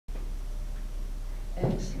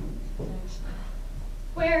Thanks. Thanks.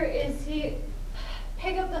 Where is he?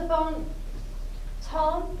 Pick up the phone.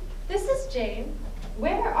 Tom, this is Jane.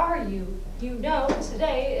 Where are you? You know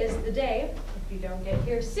today is the day. If you don't get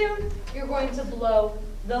here soon, you're going to blow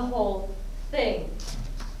the whole thing.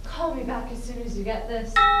 Call me back as soon as you get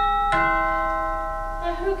this.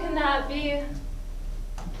 Now, who can that be?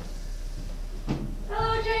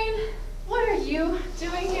 Hello, Jane. What are you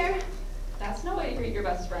doing here? That's no way to greet your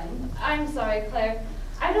best friend. I'm sorry, Claire.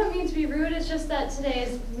 I don't mean to be rude, it's just that today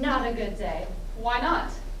is not a good day. Why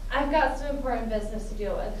not? I've got some important business to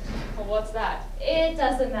deal with. Well, what's that? It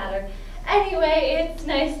doesn't matter. Anyway, it's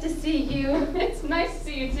nice to see you. It's nice to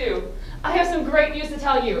see you too. I have some great news to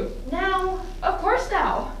tell you. Now? Of course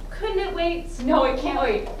now. Couldn't it wait? No, it can't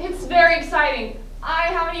wait. It's very exciting. I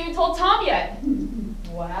haven't even told Tom yet.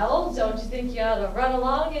 Well, don't you think you ought to run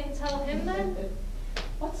along and tell him then?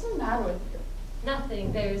 What's the matter with you?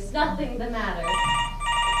 Nothing. There's nothing the matter.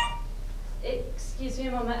 Excuse me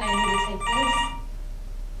a moment. I need to take this.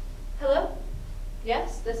 Hello?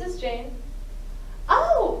 Yes, this is Jane.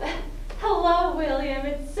 Oh! Hello, William.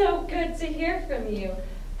 It's so good to hear from you.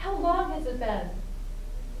 How long has it been?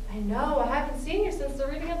 I know. I haven't seen you since the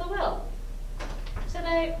reading of the will.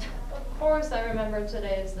 Today, of course I remember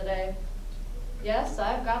today is the day. Yes,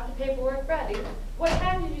 I've got the paperwork ready. What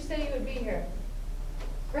time did you say you would be here?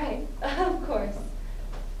 Right, of course.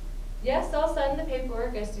 Yes, I'll send the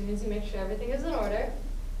paperwork as soon as you make sure everything is in order.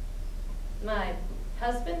 My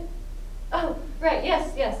husband? Oh, right,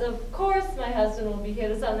 yes, of course my husband will be here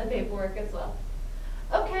to sign the paperwork as well.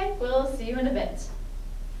 Okay, we'll see you in a bit.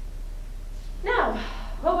 Now,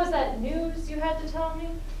 what was that news you had to tell me?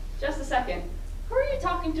 Just a second. Who are you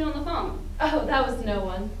talking to on the phone? Oh, that was no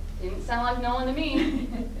one. Didn't sound like no one to me.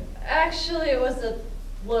 Actually, it was a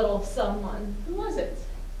little someone. Who was it?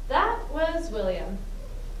 That was William.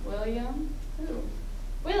 William? Who?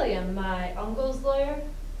 William, my uncle's lawyer.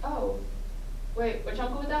 Oh. Wait, which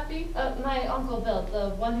uncle would that be? My Uncle Bill,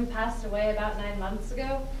 the one who passed away about 9 months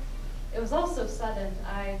ago. It was all so sudden.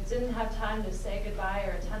 I didn't have time to say goodbye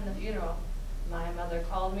or attend the funeral. My mother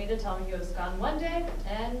called me to tell me he was gone one day,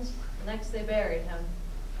 and the next they buried him.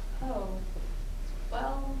 Oh.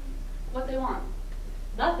 Well, what they want?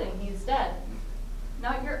 Nothing, he's dead.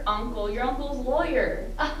 Not your uncle's lawyer.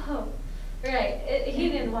 Oh, right, he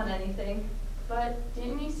didn't want anything. But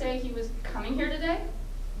didn't he say he was coming here today?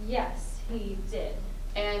 Yes, he did.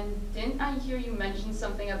 And didn't I hear you mention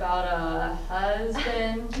something about a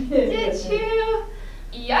husband? Did you?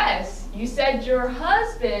 Yes, you said your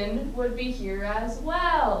husband would be here as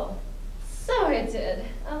well. So I did.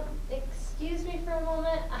 Excuse me for a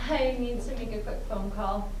moment. I need to make a quick phone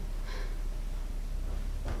call.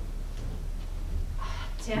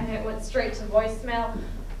 Damn it, went straight to voicemail.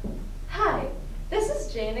 Hi, this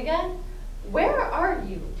is Jane again. Where are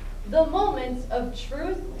you? The moment of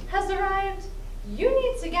truth has arrived. You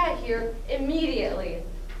need to get here immediately.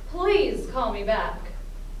 Please call me back.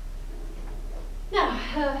 Now,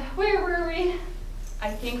 where were we?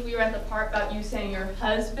 I think we were at the part about you saying your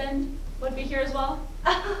husband would be here as well.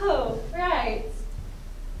 Oh, right.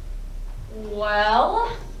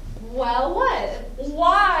 Well, what?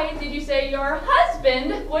 Why did you say your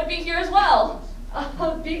husband would be here as well?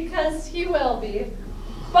 Because he will be.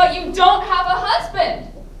 But you don't have a husband,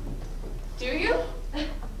 do you?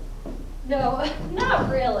 No, not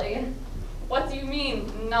really. What do you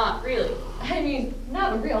mean, not really? I mean,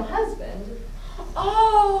 not a real husband.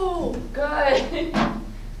 Oh, good.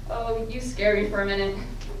 Oh, you scared me for a minute.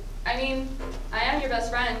 I mean, I am your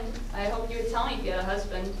best friend. I hope you would tell me if you had a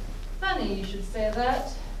husband. Funny you should say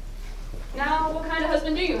that. Now, what kind of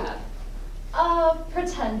husband do you have? A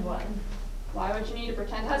pretend one. Why would you need a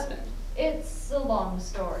pretend husband? It's a long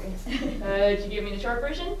story. Did you give me the short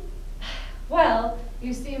version? Well,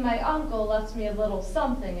 you see, my uncle left me a little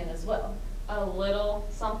something in his will. A little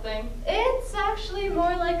something? It's actually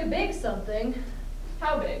more like a big something.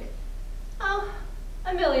 How big? Oh,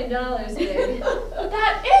 $1 million big.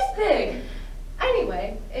 That is big!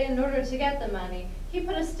 Anyway, in order to get the money, he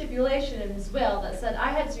put a stipulation in his will that said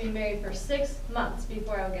I had to be married for 6 months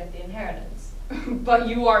before I would get the inheritance. But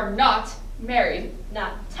you are not married.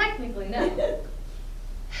 Not technically, no.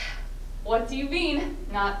 What do you mean,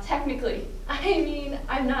 not technically? I mean,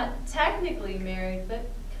 I'm not technically married, but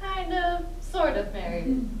kind of, sort of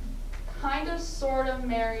married. Kind of, sort of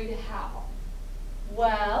married how?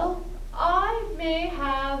 Well, I may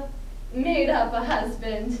have made up a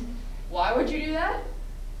husband. Why would you do that?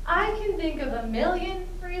 I can think of a million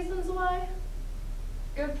reasons why.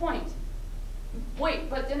 Good point. Wait,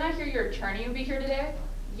 but didn't I hear your attorney would be here today?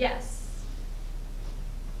 Yes.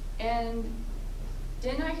 And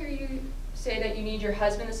didn't I hear you say that you need your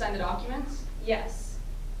husband to sign the documents? Yes.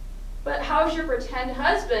 But how's your pretend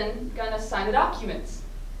husband gonna sign the documents?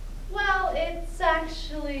 Well, it's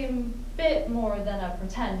actually a bit more than a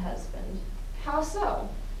pretend husband. How so?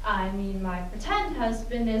 I mean, my pretend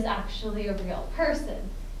husband is actually a real person.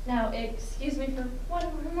 Now, excuse me for one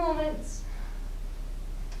more moment.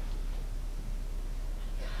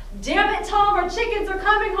 Damn it, Tom, our chickens are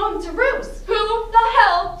coming home to roost. Who the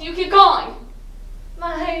hell do you keep calling?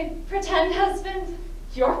 My pretend husband?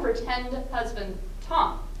 Your pretend husband,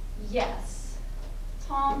 Tom. Yes.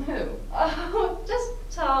 Tom who? Oh, just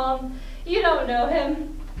Tom. You don't know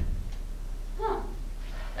him. Huh.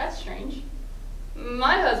 That's strange.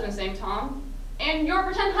 My husband's named Tom, and your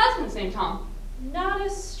pretend husband's named Tom. Not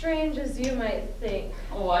as strange as you might think.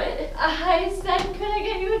 What? I said, could I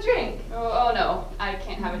get you a drink? Oh no, I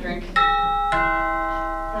can't have a drink.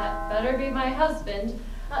 That better be my husband.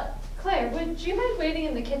 Claire, would you mind waiting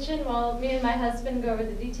in the kitchen while me and my husband go over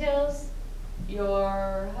the details?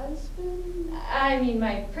 Your husband? I mean,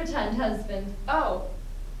 my pretend husband. Oh,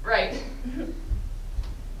 right.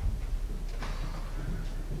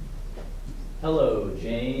 Hello,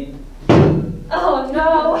 Jane. Oh,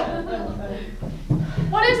 no.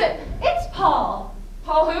 What is it? It's Paul.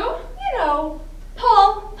 Paul who? You know,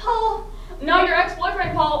 Paul. No, your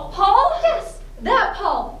ex-boyfriend, Paul. Paul? Yes, that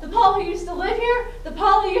Paul. The Paul who used to live here, the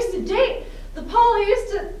Paul who used to date, the Paul who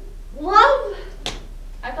used to love.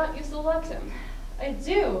 I thought you still loved him. I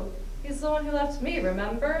do. He's the one who left me,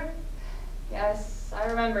 remember? Yes, I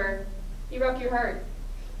remember. He broke your heart.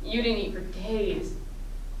 You didn't eat for days.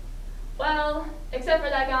 Well, except for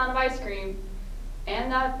that gallon of ice cream,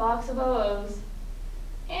 and that box of OOs,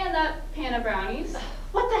 and that pan of brownies.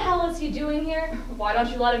 What the hell is he doing here? Why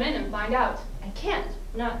don't you let him in and find out? I can't.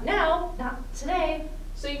 Not now. Not today.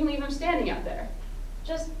 So you can leave him standing out there.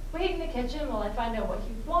 Just wait in the kitchen while I find out what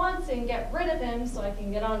he wants and get rid of him so I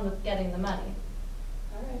can get on with getting the money.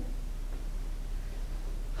 All right.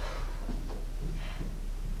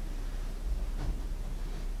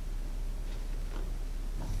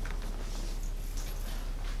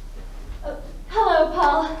 Hello,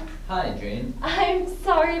 Paul. Hi, Jane. I'm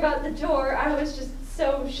sorry about the door. I was just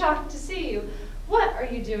so shocked to see you. What are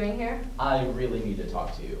you doing here? I really need to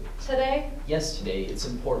talk to you. Today? Yes, today. It's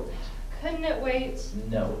important. Couldn't it wait?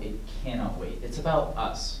 No, it cannot wait. It's about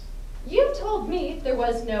us. You told me there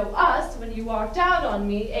was no us when you walked out on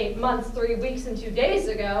me 8 months, 3 weeks, and 2 days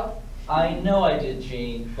ago. I know I did,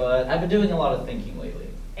 Jane, but I've been doing a lot of thinking lately.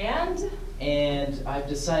 And? And I've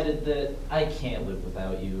decided that I can't live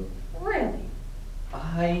without you. Really?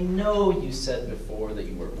 I know you said before that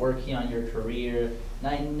you were working on your career, and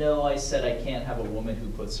I know I said I can't have a woman who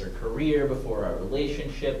puts her career before our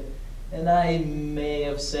relationship, and I may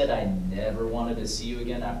have said I never wanted to see you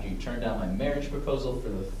again after you turned down my marriage proposal for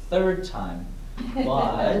the 3rd time,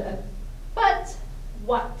 but... But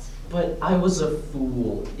what? But I was a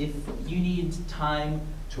fool. If you need time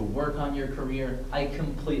to work on your career, I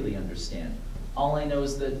completely understand. All I know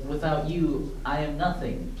is that without you, I am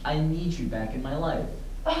nothing. I need you back in my life.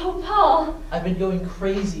 Oh, Paul. I've been going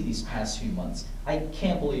crazy these past few months. I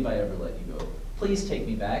can't believe I ever let you go. Please take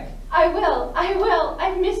me back. I will.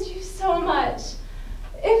 I've missed you so much.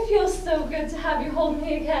 It feels so good to have you hold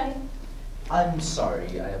me again. I'm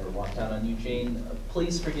sorry I ever walked out on you, Jane.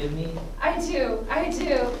 Please forgive me. I do. I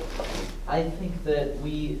think that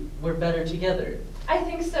we're better together. I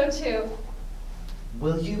think so too.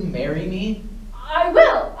 Will you marry me? I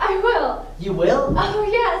will. You will? Oh,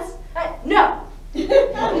 yes. No.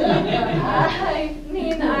 I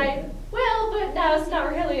mean, I will, but now's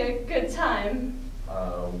not really a good time.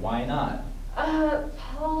 Why not?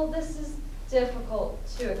 Paul, this is difficult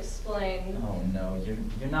to explain. Oh no,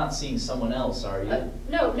 you're not seeing someone else, are you?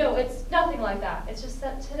 No, it's nothing like that. It's just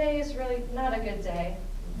that today is really not a good day.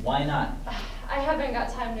 Why not? I haven't got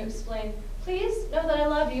time to explain. Please know that I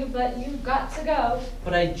love you, but you've got to go.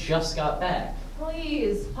 But I just got back.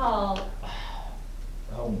 Please, Paul.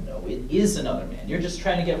 Oh no, it is another man. You're just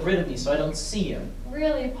trying to get rid of me so I don't see him.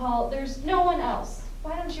 Really, Paul, there's no one else.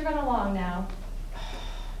 Why don't you run along now?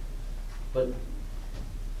 But,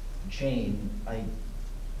 Jane, I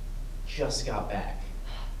just got back.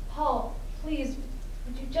 Paul, please,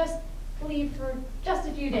 would you just leave for just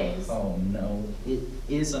a few days? Oh no, it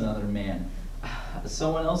is another man.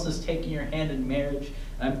 Someone else is taking your hand in marriage,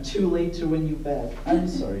 and I'm too late to win you back. I'm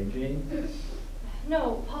sorry, Jane.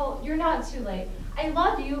 No, Paul, you're not too late. I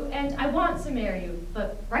love you, and I want to marry you,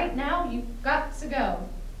 but right now, you've got to go.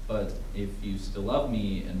 But if you still love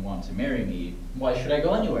me and want to marry me, why should I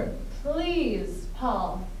go anywhere? Please,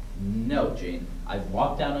 Paul. No, Jane. I've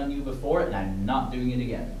walked down on you before, and I'm not doing it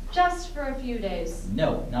again. Just for a few days.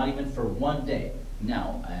 No, not even for one day.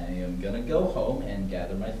 Now, I am gonna go home and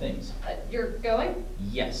gather my things. You're going?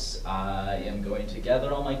 Yes, I am going to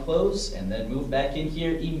gather all my clothes and then move back in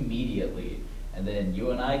here immediately. And then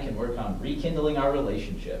you and I can work on rekindling our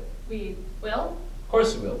relationship. We will? Of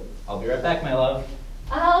course we will. I'll be right back, my love.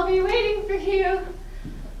 I'll be waiting for you.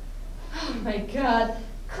 Oh my God.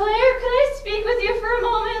 Claire, can I speak with you for a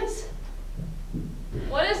moment?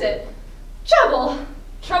 What is it? Trouble.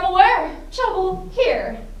 Trouble where? Trouble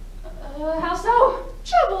here. How so?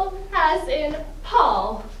 Trouble as in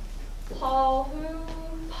Paul. Paul who?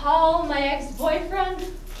 Paul, my ex-boyfriend.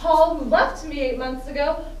 Paul who left me 8 months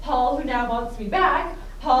ago. Paul who now wants me back.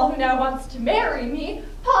 Paul who now wants to marry me.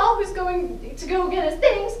 Paul who's going to go get his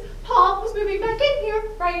things. Paul who's moving back in here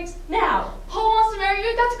right now. Paul wants to marry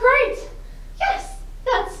you? That's great! Yes,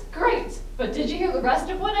 that's great. But did you hear the rest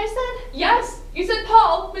of what I said? Yes, you said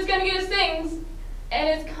Paul was gonna get his things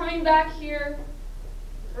and is coming back here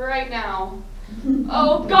right now.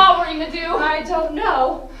 Oh God, what are you gonna do? I don't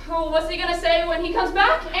know. Oh, what's he gonna say when he comes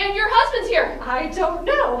back and your husband's here? I don't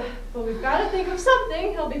know. But we've got to think of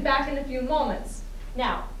something. He'll be back in a few moments.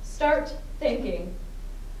 Now, start thinking.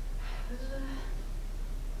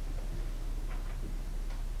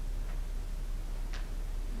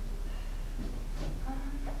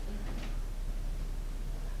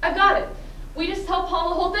 I've got it. We just tell Paul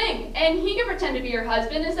the whole thing, and he can pretend to be your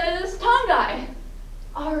husband instead of this Tom guy.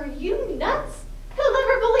 Are you nuts? He'll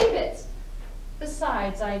never believe it.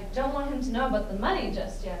 Besides, I don't want him to know about the money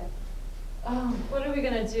just yet. Oh, what are we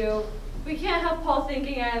gonna do? We can't have Paul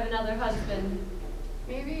thinking I have another husband.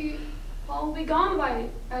 Maybe Paul will be gone by,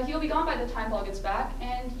 he'll be gone by the time Paul gets back,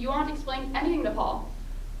 and you won't explain anything to Paul.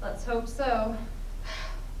 Let's hope so.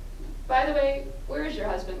 By the way, where is your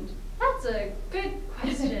husband? That's a good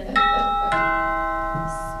question. Speak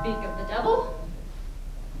of the devil.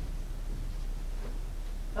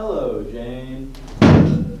 Hello, Jane.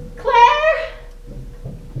 Claire!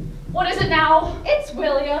 What is it now? It's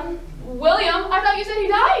William. William? I thought you said he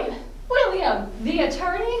died. William, the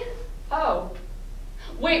attorney? Oh.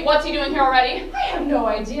 Wait, what's he doing here already? I have no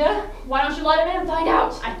idea. Why don't you let him in and find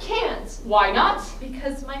out? I can't. Why not?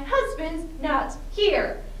 Because my husband's not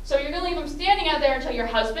here. So you're gonna leave him standing out there until your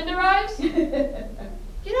husband arrives? You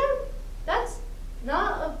know, that's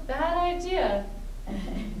not a bad idea.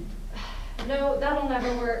 No, that'll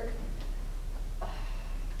never work.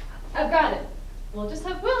 I've got it. We'll just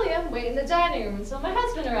have William wait in the dining room until my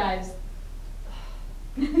husband arrives.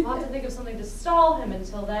 I'll have to think of something to stall him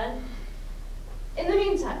until then. In the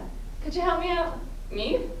meantime, could you help me out?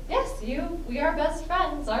 Me? Yes, you. We are best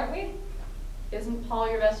friends, aren't we? Isn't Paul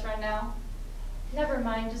your best friend now? Never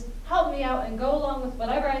mind, just help me out and go along with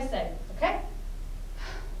whatever I say, okay?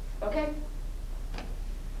 Okay.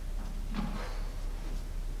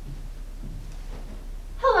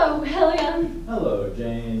 Hello, William. Hello,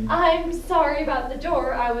 Jane. I'm sorry about the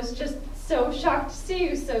door. I was just so shocked to see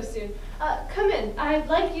you so soon. Come in. I'd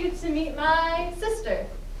like you to meet my sister.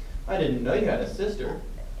 I didn't know you had a sister.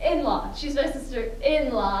 In-law. She's my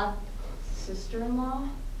sister-in-law. Sister-in-law?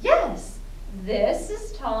 Yes, this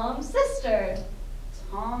is Tom's sister.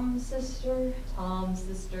 Tom's sister? Tom's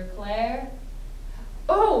sister Claire.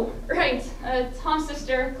 Oh, right. Tom's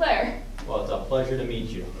sister, Claire. Well, it's a pleasure to meet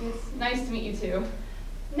you. It's nice to meet you too.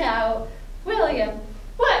 Now, William,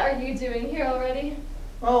 what are you doing here already?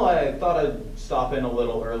 Well, I thought I'd stop in a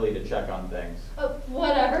little early to check on things.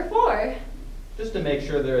 Whatever for? Just to make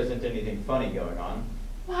sure there isn't anything funny going on.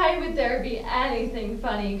 Why would there be anything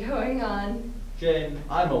funny going on? Jane,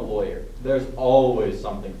 I'm a lawyer. There's always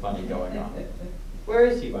something funny going on. Where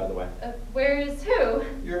is he, by the way? Where is who?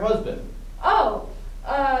 Your husband. Oh,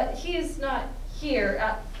 he's not here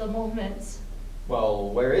at the moment. Well,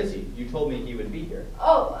 where is he? You told me he would be here.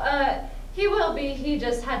 Oh, he will be. He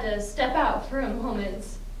just had to step out for a moment.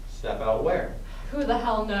 Step out where? Who the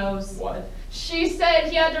hell knows? What? She said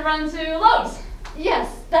he had to run to Lowe's.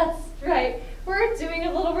 Yes, that's right. We're doing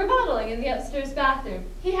a little remodeling in the upstairs bathroom.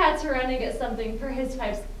 He had to run and get something for his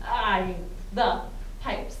pipes. The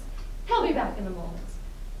pipes. He'll be back in a moment.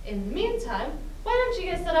 In the meantime, why don't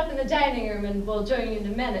you get set up in the dining room and we'll join you in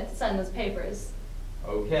a minute to sign those papers.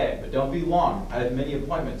 Okay, but don't be long. I have many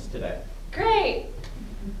appointments today. Great.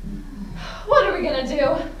 What are we gonna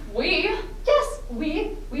do? We? Yes,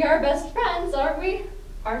 we. We are best friends, aren't we?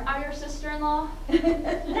 Aren't I your sister-in-law?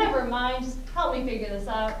 Never mind, just help me figure this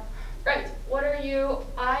out. Right, what are you,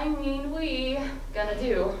 we, gonna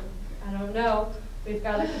do? I don't know. We've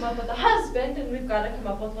got to come up with a husband, and we've got to come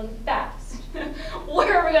up with one fast.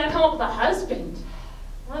 Where are we gonna come up with a husband?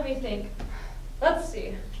 Let me think. Let's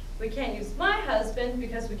see. We can't use my husband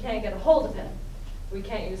because we can't get a hold of him. We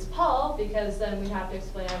can't use Paul because then we have to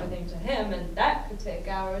explain everything to him, and that could take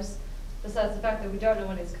hours, besides the fact that we don't know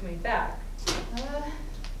when he's coming back.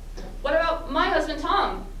 What about my husband,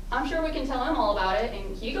 Tom? I'm sure we can tell him all about it,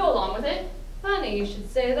 and he'd go along with it. Funny you should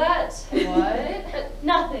say that. What?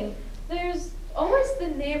 Nothing. There's always the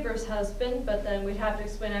neighbor's husband, but then we'd have to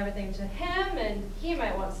explain everything to him, and he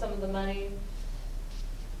might want some of the money.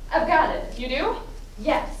 I've got it. You do?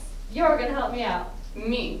 Yes. You're gonna help me out.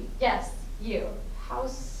 Me. Yes, you. How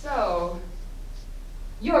so?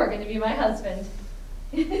 You're gonna be my husband.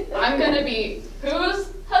 I'm gonna be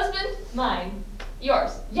whose husband? Mine.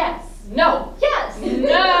 Yours. Yes. No. Yes.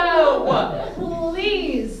 No.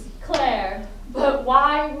 Please, Claire. But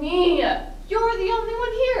why me? You're the only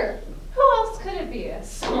one here. Who else could it be?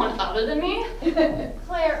 Someone other than me?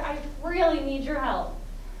 Claire, I really need your help.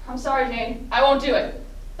 I'm sorry, Jane. I won't do it.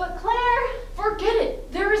 But Claire, Forget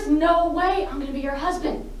it. There is no way I'm gonna be your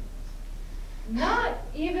husband. not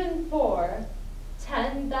even for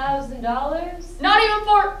 $10,000? Not even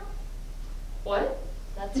for... What?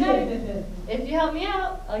 That's right. If you help me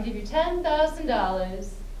out, I'll give you $10,000.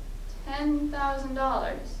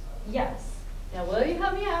 $10,000. Yes. Now, will you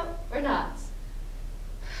help me out or not?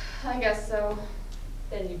 I guess so.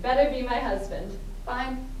 Then you better be my husband.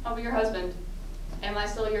 Fine. I'll be your husband. Am I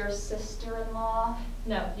still your sister-in-law?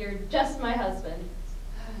 No, you're just my husband.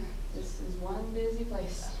 This is one busy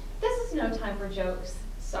place. This is no time for jokes.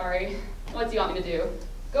 Sorry. What do you want me to do?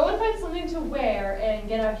 Go and find something to wear and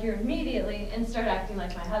get out here immediately and start acting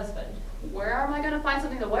like my husband. Where am I gonna find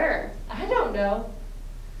something to wear? I don't know.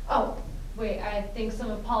 Oh, wait, I think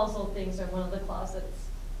some of Paul's old things are in one of the closets.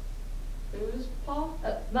 Who's Paul?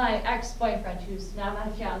 My ex-boyfriend, who's now my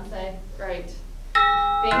fiance. Right.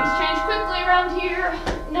 Things change quickly around here.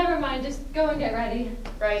 Never mind, just go and get ready.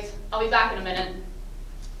 Right. I'll be back in a minute.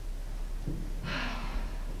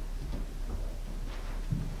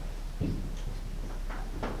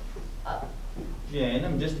 Jane,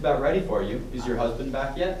 I'm just about ready for you. Is your husband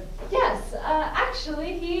back yet? Yes,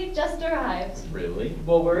 actually, he just arrived. Really?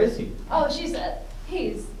 Well, where is he? Oh, she said,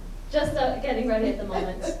 he's just getting ready at the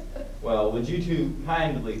moment. Well, would you two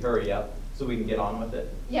kindly hurry up so we can get on with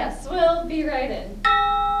it? Yes, we'll be right in.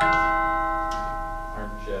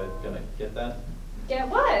 Aren't you gonna get that? Get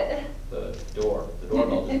what? The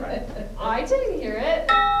doorbell just rang. I didn't hear it.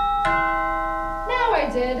 Now I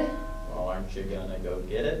did. Well, aren't you gonna go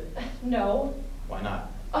get it? No. Why not?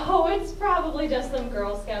 Oh, it's probably just some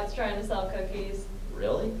Girl Scouts trying to sell cookies.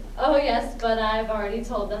 Really? Oh, yes, but I've already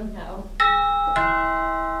told them no.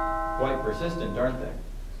 Quite persistent, aren't they?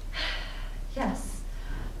 Yes,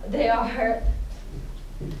 they are.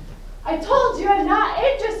 I told you I'm not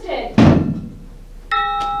interested!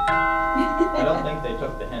 I don't think they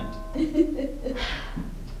took the hint.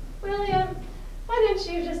 William, why don't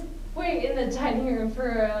you just wait in the dining room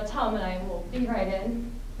for Tom and I will be right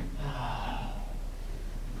in.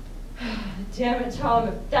 Damn it, Tom,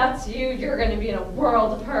 if that's you, you're gonna be in a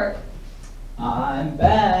world of hurt. I'm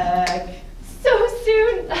back. So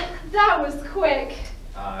soon? That was quick.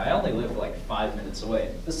 I only live like 5 minutes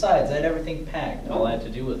away. Besides, I had everything packed. All I had to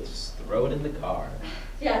do was just throw it in the car.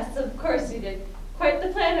 Yes, of course you did. Quite the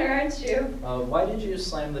planner, aren't you? Why did you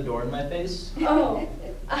slam the door in my face? Oh,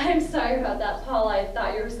 I'm sorry about that, Paul. I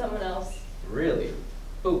thought you were someone else. Really?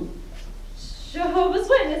 Who? Jehovah's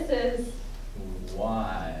Witnesses.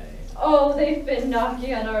 Why? Oh, they've been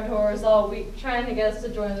knocking on our doors all week, trying to get us to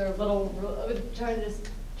join their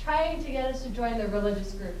trying to get us to join their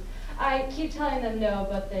religious group. I keep telling them no,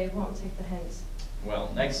 but they won't take the hint.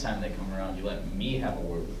 Well, next time they come around, you let me have a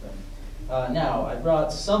word with them. Now, I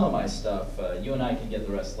brought some of my stuff. You and I can get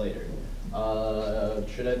the rest later.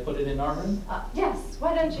 Should I put it in our room? Yes,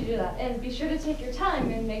 why don't you do that? And be sure to take your time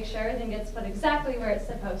and make sure everything gets put exactly where it's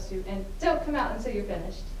supposed to. And don't come out until you're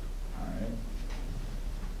finished. All right.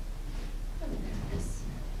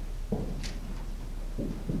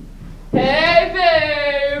 Hey,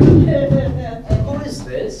 babe! Who is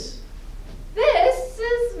this? This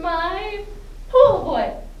is my pool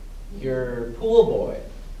boy. Your pool boy.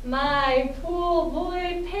 My pool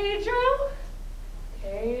boy, Pedro?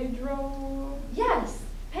 Pedro? Yes,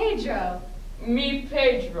 Pedro. Me,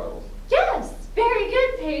 Pedro. Yes, very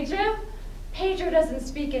good, Pedro. Pedro doesn't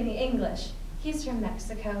speak any English. He's from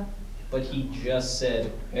Mexico. But he just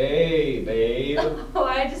said, hey, babe. Oh,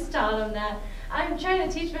 I just taught him that. I'm trying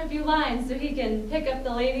to teach him a few lines so he can pick up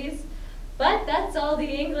the ladies. But that's all the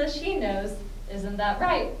English he knows. Isn't that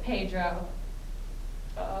right, Pedro?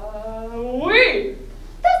 Oui!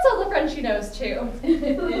 That's all the French he knows, too.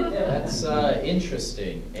 That's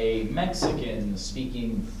interesting. A Mexican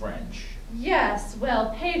speaking French. Yes,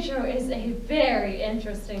 well, Pedro is a very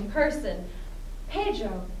interesting person.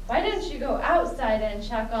 Pedro, why don't you go outside and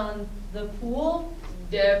check on the pool?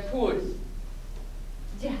 The pool.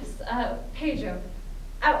 Yes, Pedro,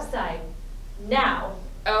 outside, now.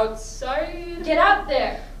 Outside? Get out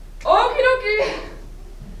there. Okie dokie.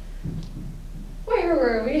 Where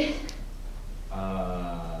were we?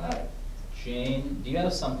 Jane, do you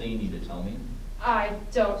have something you need to tell me? I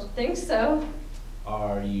don't think so.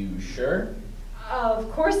 Are you sure?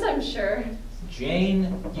 Of course I'm sure.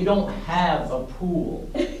 Jane, you don't have a pool.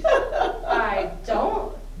 I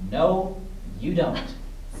don't? No, you don't.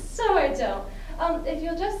 So I don't. If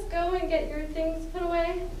you'll just go and get your things put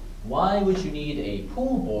away. Why would you need a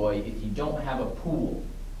pool boy if you don't have a pool?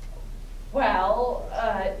 Well,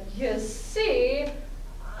 you see,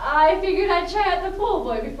 I figured I'd try out the pool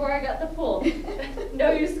boy before I got the pool.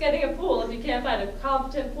 No use getting a pool if you can't find a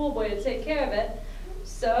competent pool boy to take care of it.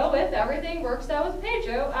 So if everything works out with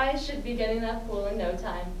Pedro, I should be getting that pool in no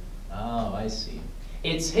time. Oh, I see.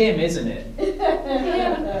 It's him, isn't it?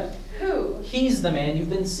 Him? Who? He's the man you've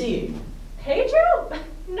been seeing. Pedro?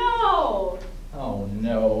 No. Oh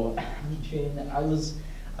no, Jane, I was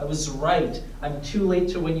right. I'm too late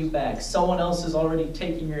to win you back. Someone else is already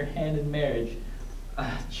taking your hand in marriage.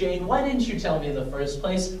 Jane, why didn't you tell me in the first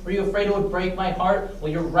place? Were you afraid it would break my heart?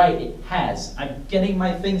 Well, you're right, it has. I'm getting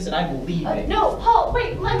my things and I'm leaving. No, Paul,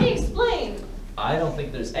 wait, let me explain. I don't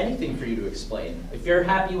think there's anything for you to explain. If you're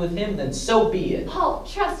happy with him, then so be it. Paul,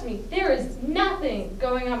 trust me, there is nothing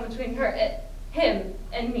going on between him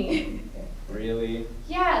and me. Really?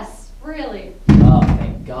 Yes, really. Oh,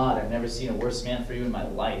 thank God. I've never seen a worse man for you in my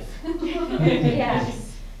life. Yes.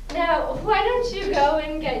 Now, why don't you go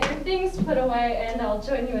and get your things put away, and I'll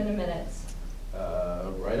join you in a minute.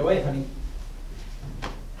 Right away, honey.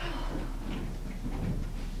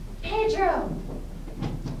 Pedro!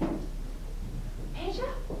 Pedro?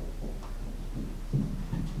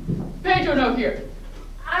 Pedro no here.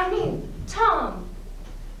 I mean, Tom.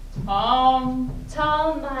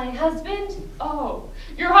 Tom, my husband? Oh,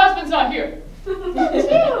 your husband's not here. You!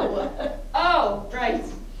 Oh, right.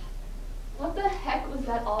 What the heck was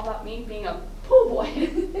that all about me being a pool boy?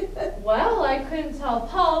 Well, I couldn't tell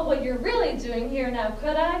Paul what you're really doing here now,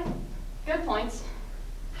 could I? Good points.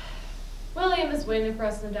 William is waiting for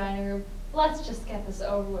us in the dining room. Let's just get this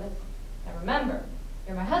over with. And remember,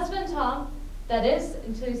 you're my husband, Tom. That is,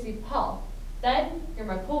 until you see Paul. Then, you're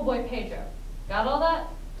my pool boy, Pedro. Got all that?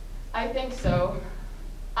 I think so.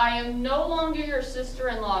 I am no longer your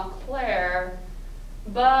sister-in-law, Claire,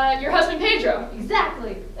 but your husband, Pedro.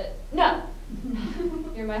 Exactly. No.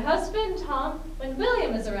 You're my husband, Tom, when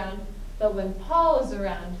William is around. But when Paul is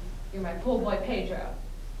around, you're my pool boy, Pedro.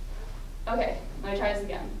 Okay, let me try this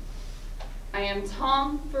again. I am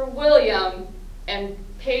Tom for William and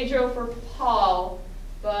Pedro for Paul,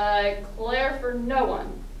 but Claire for no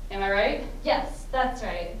one. Am I right? Yes, that's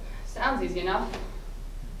right. Sounds easy enough.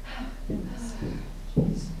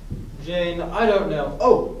 Jane, I don't know.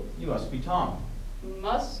 Oh, you must be Tom.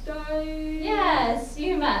 Must I? Yes,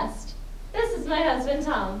 you must. This is my husband,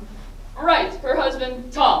 Tom. Right, her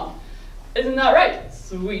husband, Tom. Isn't that right,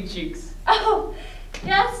 sweet cheeks? Oh,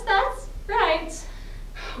 yes, that's right.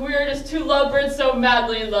 We are just two lovebirds so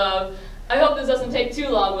madly in love. I hope this doesn't take too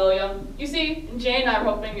long, William. You see, Jane and I are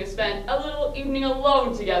hoping to spend a little evening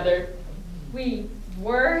alone together. We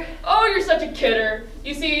were? Oh, you're such a kidder.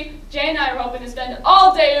 You see, Jane and I are hoping to spend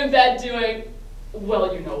all day in bed doing,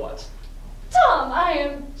 well, you know what. Tom, I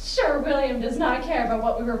am sure William does not care about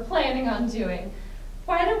what we were planning on doing.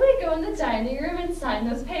 Why don't we go in the dining room and sign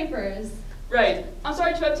those papers? Right. I'm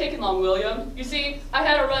sorry to have taken long, William. You see, I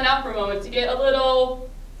had to run out for a moment to get a little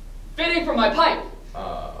fitting for my pipe.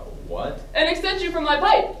 What? An extension for my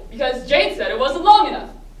pipe, because Jane said it wasn't long enough.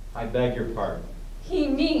 I beg your pardon. He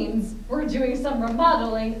means we're doing some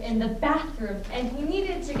remodeling in the bathroom, and he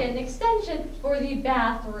needed to get an extension for the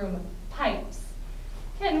bathroom pipes.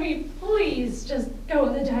 Can we please just go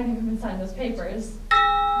in the dining room and sign those papers?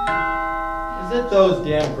 Is it those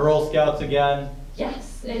damn Girl Scouts again?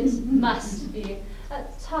 Yes, it must be.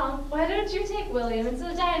 Tom, why don't you take William into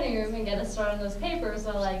the dining room and get us started on those papers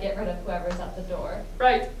while I get rid of whoever's at the door?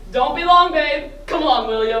 Right. Don't be long, babe. Come along,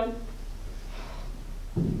 William.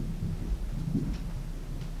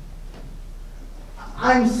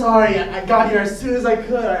 I'm sorry, I got here as soon as I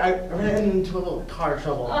could. I ran into a little car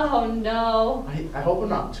trouble. Oh no. I hope I'm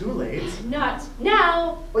not too late. Not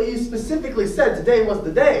now. But you specifically said today was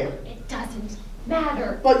the day. It doesn't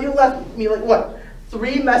matter. But you left me like, what,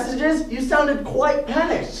 3 messages? You sounded quite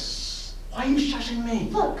panicked. Why are you shushing me?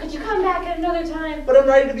 Look, could you come back at another time? But I'm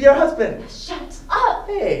ready to be your husband. Shut up.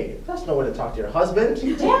 Hey, that's no way to talk to your husband.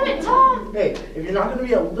 Damn it, Tom! Hey, if you're not going to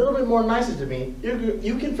be a little bit more nicer to me,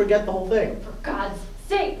 you can forget the whole thing. For God's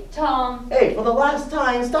sake, Tom. Hey, for the last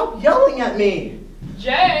time, stop yelling at me.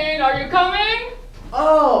 Jane, are you coming?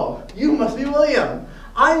 Oh, you must be William.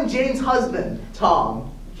 I'm Jane's husband,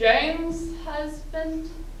 Tom. Jane's husband?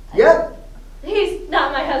 Yep. He's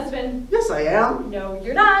not my husband. Yes, I am. No,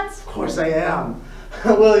 you're not. Of course I am.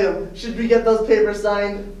 William, should we get those papers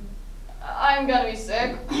signed? I'm gonna be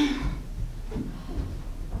sick.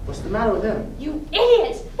 What's the matter with him? You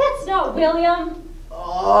idiot! That's not William.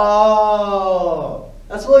 Oh,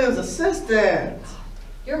 that's William's assistant.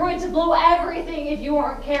 You're going to blow everything if you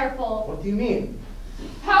aren't careful. What do you mean?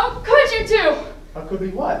 How could you two? How could we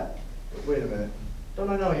what? Wait a minute. Don't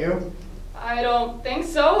I know you? I don't think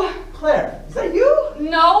so. Claire, is that you?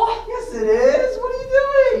 No. Yes, it is. What are you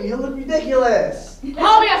doing? You look ridiculous.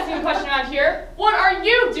 I'll be asking a question around here. What are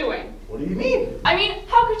you doing? What do you mean? I mean,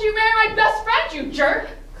 how could you marry my best friend, you jerk?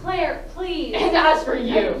 Claire, please. And as for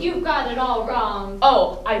you. You've got it all wrong.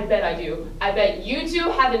 Oh, I bet I do. I bet you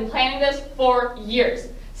two have been planning this for years.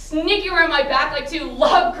 Sneaking around my back like two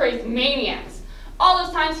love-crazed maniacs. All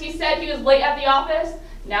those times he said he was late at the office,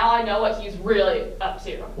 now I know what he's really up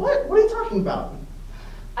to. What? What are you talking about?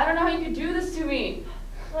 I don't know how you could do this to me.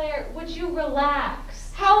 Claire, would you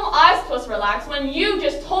relax? How am I supposed to relax when you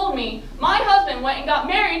just told me my husband went and got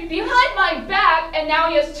married behind my back and now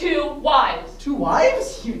he has 2 wives? 2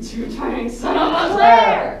 wives? You two-timing son of a...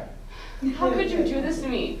 Claire! How could you do this to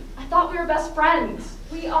me? I thought we were best friends.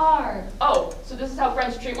 We are. Oh, so this is how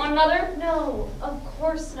friends treat one another? No, of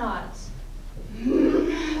course not.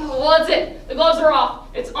 Well, that's it. The gloves are off.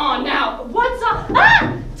 It's on now. What's up?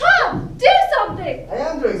 Ah! Tom, do something! I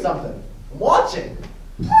am doing something. I'm watching.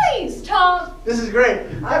 Please, Tom. This is great.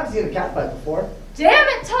 I haven't seen a cat fight before. Damn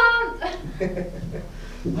it, Tom.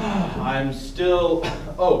 I'm still.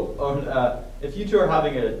 If you two are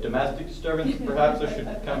having a domestic disturbance, perhaps I should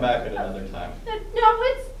come back at another time. No,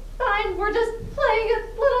 it's fine. We're just playing a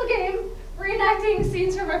little game, reenacting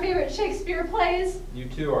scenes from our favorite Shakespeare plays. You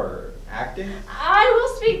two are acting? I will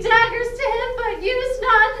speak daggers to him, but use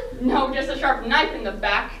none. No, just a sharp knife in the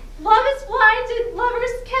back. Love is blind and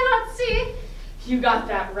lovers cannot see. You got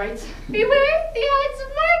that right. Beware the Ides of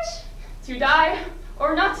March. To die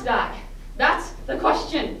or not to die? That's the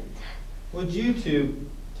question. Would you two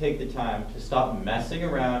take the time to stop messing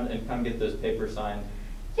around and come get those papers signed?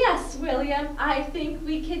 Yes, William, I think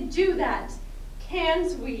we can do that.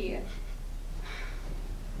 Can't we?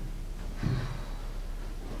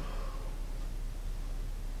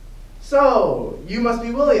 So, you must be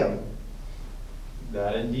William.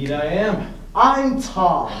 That indeed I am. I'm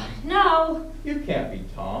Tom. No. You can't be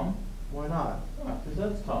Tom. Why not? Because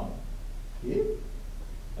that's Tom. You?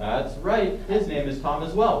 That's right. His name is Tom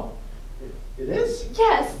as well. It is?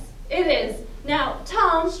 Yes, it is. Now,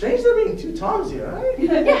 Tom. Strange there being 2 Toms here, right?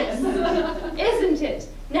 Yes, isn't it?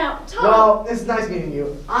 Now, Tom. Well, it's nice meeting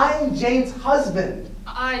you. I'm Jane's husband.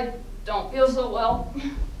 I don't feel so well.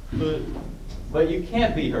 But you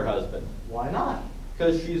can't be her husband. Why not?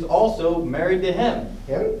 Because she's also married to him.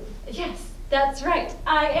 Him? Yes, that's right.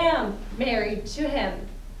 I am married to him.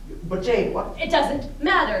 But Jane, what? It doesn't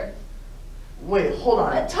matter. Wait, hold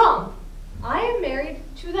on. Tom, I am married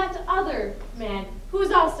to that other man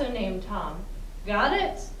who's also named Tom. Got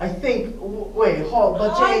it? I think, wait, hold,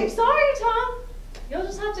 but Jane. I'm sorry, Tom. You'll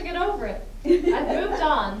just have to get over it. I've moved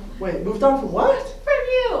on. Wait, moved on from what? From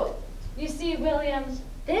you. You see, William,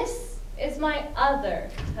 this is my other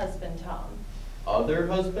husband, Tom. Other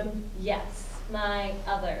husband? Yes, my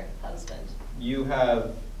other husband. You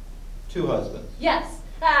have 2 husbands. Yes,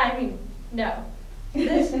 I mean, no.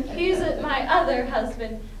 He's my other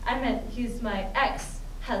husband. I meant he's my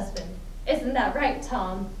ex-husband. Isn't that right,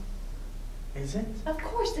 Tom? Is it? Of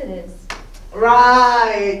course it is.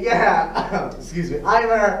 Right, yeah. Excuse me. I'm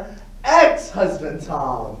her ex-husband,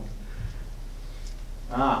 Tom.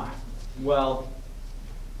 Ah, well,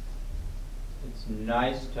 it's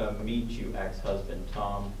nice to meet you, ex-husband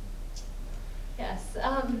Tom. Yes,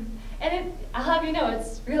 and I'll have you know,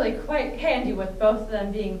 it's really quite handy with both of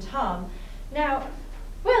them being Tom. Now,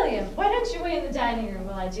 William, why don't you wait in the dining room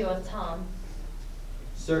while I deal with Tom?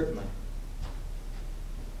 Certainly.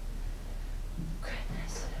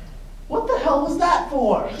 Goodness. What the hell was that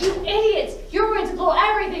for? You idiots! You're going to blow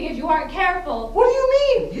everything if you aren't careful. What do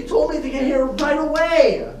you mean? You told me to get here right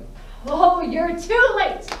away. Oh, you're too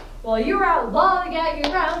late. While you were out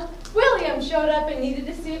lollygagging around, William showed up and needed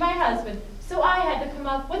to see my husband, so I had to come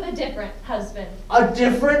up with a different husband. A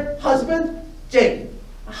different husband? Jane,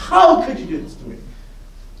 how could you do this to me?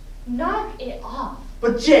 Knock it off.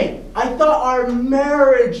 But Jane, I thought our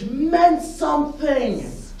marriage meant something.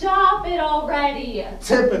 Stop it already.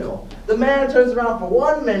 Typical. The man turns around for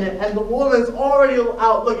 1 minute and the woman's already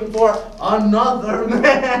out looking for another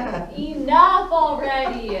man. Enough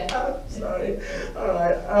already. I'm sorry.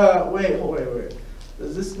 Alright, wait.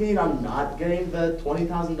 Does this mean I'm not getting the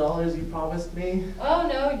 $20,000 you promised me? Oh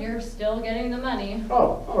no, you're still getting the money.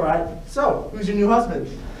 Oh, alright. So, who's your new husband?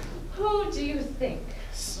 Who do you think?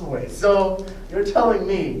 So you're telling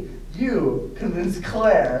me you convinced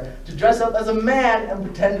Claire to dress up as a man and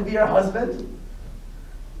pretend to be your husband?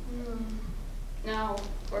 Now,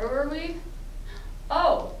 where were we?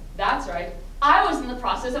 Oh, that's right. I was in the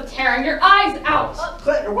process of tearing your eyes out.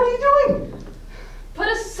 Claire, what are you doing? Put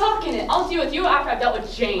a sock in it. I'll deal with you after I've dealt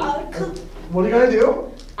with Jane. What are you gonna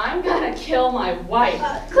do? I'm gonna kill my wife.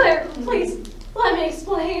 Claire, please, let me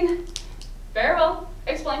explain. Very well.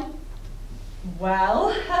 Explain.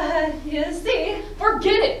 Well, you see.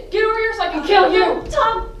 Forget it. Get over here so I can kill you.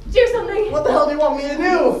 Tom, do something. What the hell do you want me to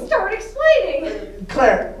do? Start explaining.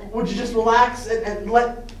 Claire, would you just relax and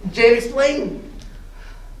let Jane explain?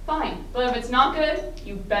 Fine, but if it's not good,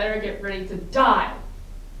 you better get ready to die.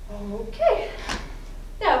 Okay.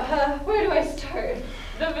 Now, where do I start?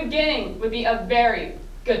 The beginning would be a very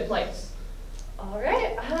good place. All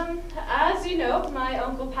right. As you know, my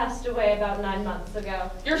uncle passed away about 9 months ago.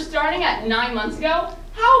 You're starting at 9 months ago?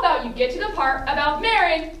 How about you get to the part about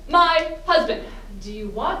marrying my husband? Do you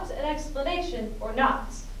want an explanation or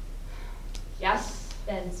not? Yes.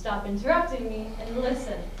 Then stop interrupting me and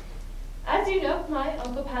listen. As you know, my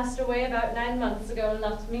uncle passed away about 9 months ago and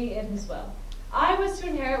left me in his will. I was to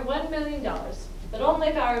inherit $1 million, but only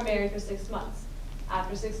if I were married for 6 months.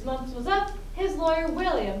 After 6 months was up, his lawyer,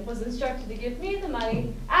 William, was instructed to give me the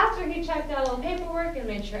money after he checked out all the paperwork and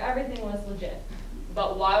made sure everything was legit.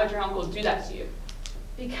 But why would your uncle do that to you?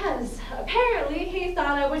 Because apparently he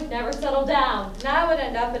thought I would never settle down, and I would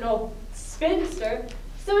end up an old spinster.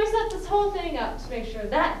 So he set this whole thing up to make sure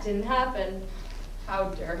that didn't happen. How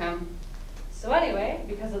dare him? So anyway,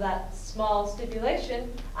 because of that small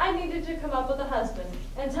stipulation, I needed to come up with a husband,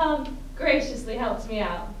 and Tom graciously helped me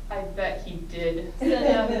out. I bet he did. So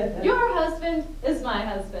now, your husband is my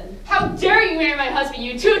husband. How dare you marry my husband,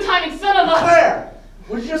 you two-timing son of a... Claire,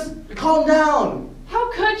 would you just calm down?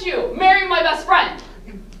 How could you marry my best friend?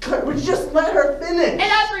 Claire, would you just let her finish? And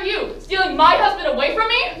as for you, stealing my husband away from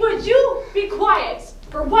me? Would you be quiet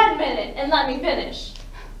for 1 minute and let me finish?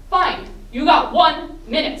 Fine, you got 1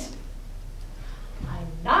 minute. I'm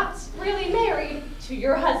not really married to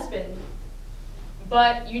your husband.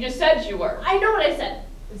 But you just said you were. I know what I said.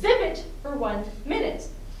 Zip it for 1 minute.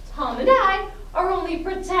 Tom and I are only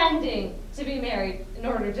pretending to be married in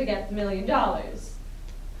order to get the $1 million.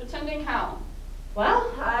 Pretending how? Well,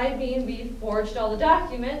 I mean, we forged all the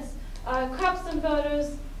documents, cropped some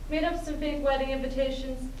photos, made up some fake wedding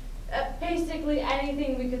invitations, basically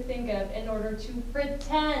anything we could think of in order to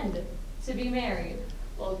pretend to be married.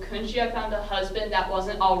 Well, couldn't you have found a husband that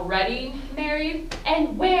wasn't already married?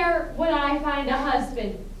 And where would I find a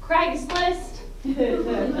husband? Craigslist?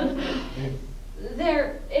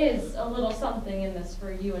 There is a little something in this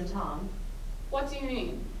for you and Tom. What do you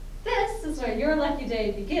mean? This is where your lucky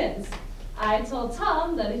day begins. I told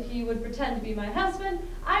Tom that if he would pretend to be my husband,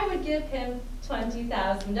 I would give him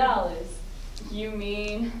 $20,000. You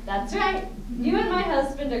mean That's right. You and my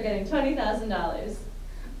husband are getting $20,000.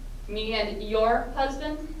 me and your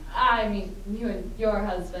husband? I mean, you and your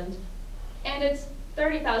husband. And it's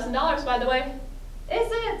 $30,000, by the way. Is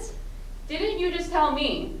it? Didn't you just tell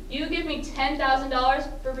me you give me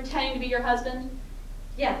 $10,000 for pretending to be your husband?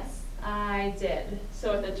 Yes, I did.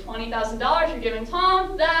 So with the $20,000 you're giving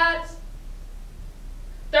Tom, that's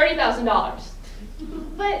 $30,000.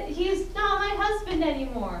 But he's not my husband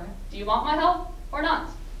anymore. Do you want my help or not?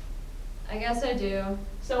 I guess I do.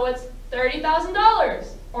 So it's $30,000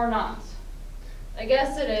 or not? I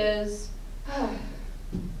guess it is.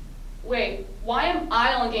 Wait, why am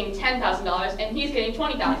I only getting $10,000 and he's getting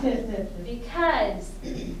 $20,000? Because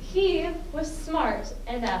he was smart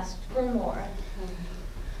and asked for more.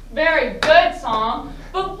 Very good, Tom.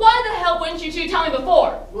 But why the hell wouldn't you two tell me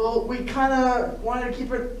before? Well, we kind of wanted to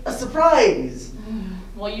keep it a surprise.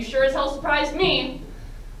 Well, you sure as hell surprised me.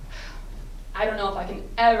 I don't know if I can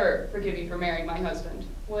ever forgive you for marrying my husband.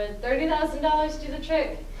 Would $30,000 do the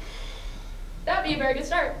trick? That'd be a very good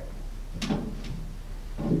start.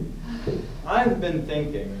 I've been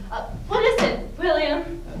thinking. What is it,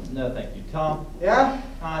 William? No, thank you, Tom. Yeah?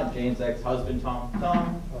 Jane's ex-husband, Tom.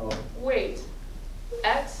 Tom. Oh, Wait,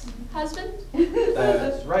 ex-husband?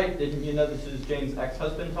 that's right. Didn't you know this is Jane's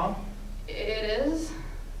ex-husband, Tom? It is?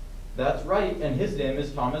 That's right, and his name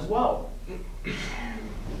is Tom as well.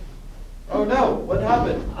 Oh no, what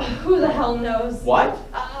happened? Who the hell knows? What?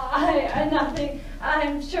 I nothing.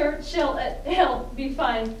 I'm sure he'll be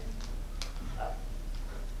fine.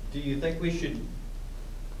 Do you think we should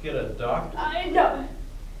get a doctor? I know.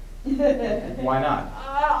 Why not?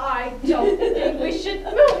 I don't think we should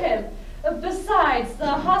move him. Besides, the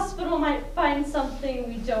hospital might find something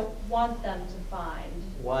we don't want them to find.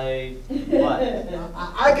 Why, what?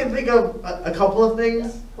 I can think of a couple of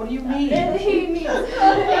things. What do you mean? He means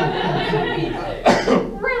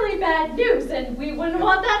really bad news, and we wouldn't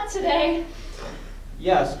want that today.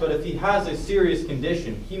 Yes, but if he has a serious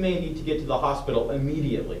condition, he may need to get to the hospital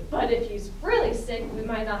immediately. But if he's really sick, we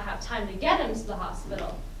might not have time to get him to the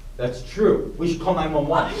hospital. That's true. We should call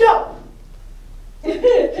 911. No!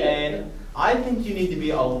 Jane, I think you need to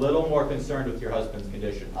be a little more concerned with your husband's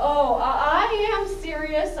condition. Oh, I am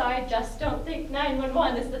serious. I just don't think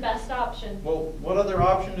 911 is the best option. Well, what other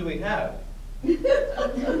option do we have?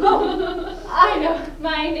 Oh, I know.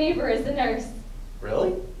 My neighbor is a nurse.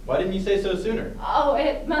 Really? Why didn't you say so sooner? Oh,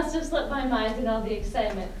 it must have slipped my mind in all the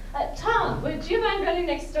excitement. Tom, would you mind running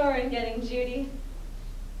next door and getting Judy?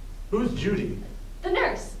 Who's Judy? The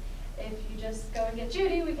nurse. If you just go and get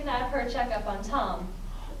Judy, we can have her check up on Tom.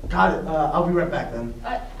 Got it. I'll be right back then.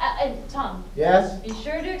 Tom, Yes? be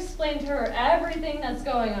sure to explain to her everything that's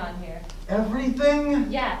going on here.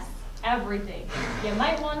 Everything? Yes, everything. You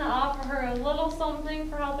might want to offer her a little something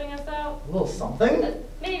for helping us out. A little something?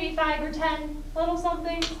 Maybe 5 or 10, little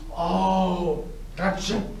something. Oh,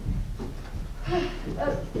 gotcha.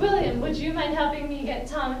 William, would you mind helping me get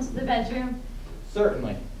Tom into the bedroom?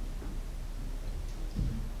 Certainly.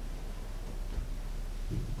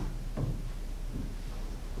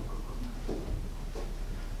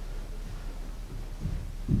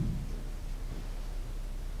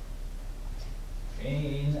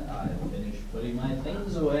 Jane, I've finished putting my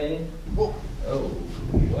things away. Whoa. Oh,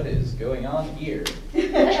 what is going on here?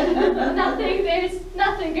 Nothing, there's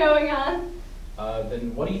nothing going on.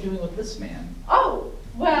 Then what are you doing with this man? Oh,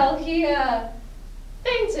 well, he,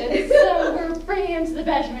 fainted, so we're bringing him to the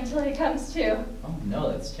bedroom until he comes to. Oh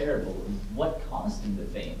no, that's terrible. What caused him to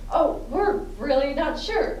faint? Oh, we're really not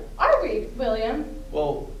sure, are we, William?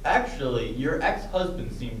 Well, actually, your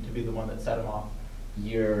ex-husband seemed to be the one that set him off.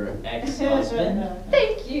 Your ex-husband?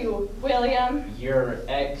 Thank you, William. Your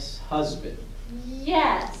ex-husband.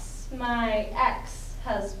 Yes, my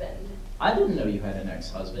ex-husband. I didn't know you had an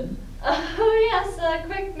ex-husband. Oh yes,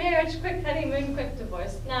 quick marriage, quick honeymoon, quick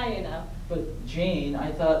divorce. Now you know. But Jane,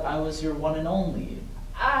 I thought I was your one and only.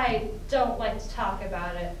 I don't like to talk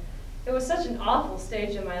about it. It was such an awful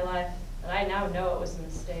stage in my life that I now know it was a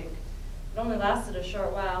mistake. It only lasted a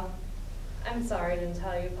short while. I'm sorry I didn't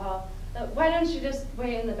tell you, Paul. Why don't you just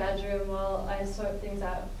wait in the bedroom while I sort things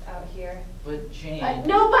out here? But Jane...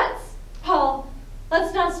 No buts! Paul,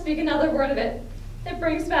 let's not speak another word of it. It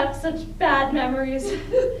brings back such bad memories.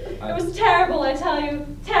 It was terrible, I tell you.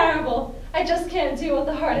 Terrible. I just can't deal with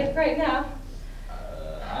the heartache right now.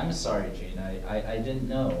 I'm sorry, Jane. I didn't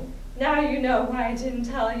know. Now you know why I didn't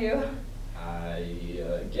tell you. I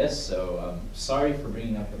guess so. Sorry for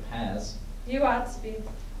bringing up the past. You ought to be.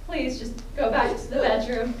 Please just go back to the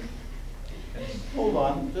bedroom. Hold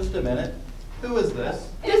on, just a minute. Who is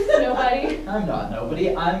this? It's nobody. I'm not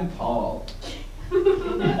nobody. I'm Paul.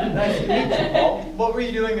 Nice to meet you, Paul. What were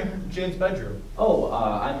you doing in Jane's bedroom? Oh,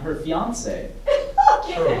 I'm her fiance.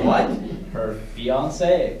 Her what? Her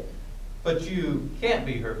fiance. But you can't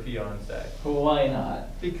be her fiance. Why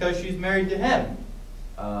not? Because she's married to him.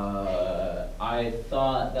 I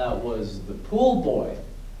thought that was the pool boy.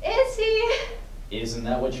 Is he? Isn't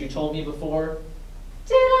that what you told me before?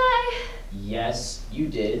 Did I? Yes, you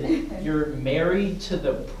did. You're married to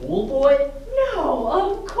the pool boy? No,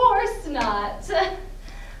 of course not.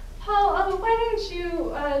 Paul, why don't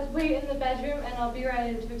you wait in the bedroom and I'll be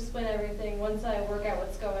ready to explain everything once I work out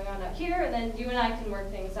what's going on out here, and then you and I can work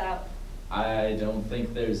things out. I don't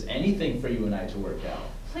think there's anything for you and I to work out.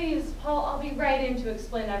 Please, Paul, I'll be right in to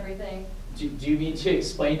explain everything. Do you mean to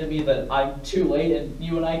explain to me that I'm too late and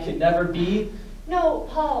you and I can never be? No,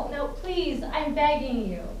 Paul, no, please, I'm begging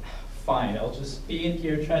you. Fine, I'll just be in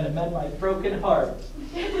here trying to mend my broken heart.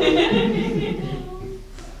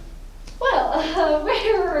 Well,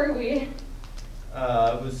 where were we?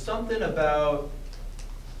 It was something about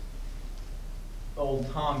old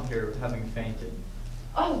Tom here having fainted.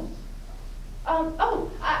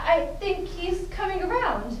 I think he's coming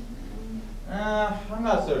around. I'm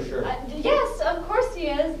not so sure. Yes, of course he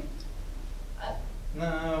is.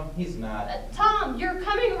 No, he's not. Tom, you're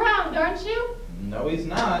coming around, aren't you? No, he's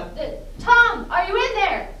not. Tom, are you in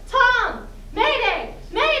there? Tom! Mayday!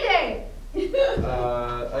 Mayday!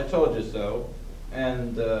 I told you so.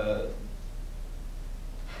 And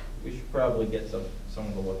we should probably get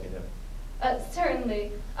someone to look at him.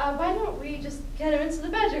 Certainly. Why don't we just get him into the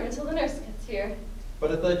bedroom until the nurse gets here?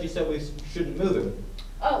 But I thought you said we shouldn't move him.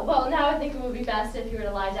 Oh, well, now I think it would be best if you were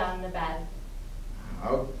to lie down in the bed.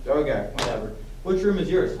 Oh, okay, whatever. Which room is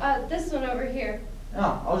yours? This one over here.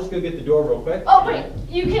 Oh, I'll just go get the door real quick. Oh, wait,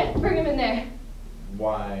 you can't bring him in there.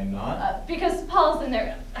 Why not? Because Paul's in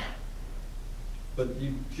there. But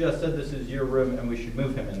you just said this is your room and we should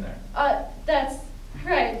move him in there. That's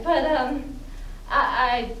right, but,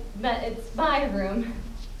 I meant it's my room.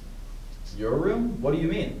 Your room? What do you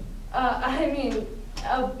mean? I mean,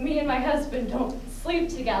 me and my husband don't sleep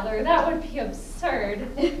together. That would be absurd.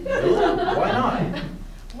 Really? Why not?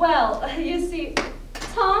 Well, you see,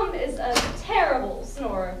 Tom is a terrible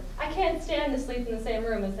snorer. I can't stand to sleep in the same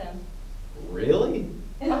room as him. Really?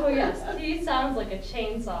 Oh yes, he sounds like a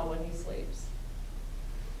chainsaw when he sleeps.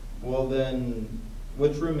 Well then,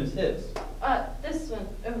 which room is his? This one,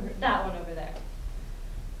 that one over there.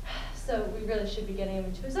 So we really should be getting him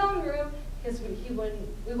into his own room because we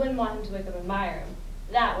wouldn't want him to wake up in my room.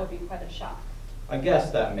 That would be quite a shock. I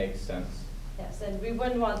guess that makes sense. Yes, and we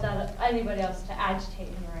wouldn't want anybody else to agitate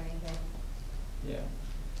him or anything. Yeah.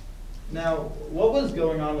 Now, what was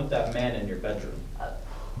going on with that man in your bedroom?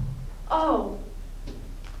 Oh,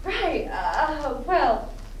 right.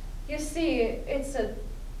 Well, you see, it's a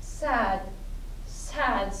sad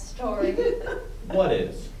story. What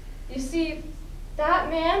is? You see, that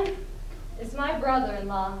man is my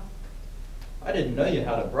brother-in-law. I didn't know you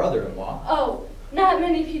had a brother-in-law. Oh, not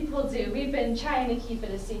many people do. We've been trying to keep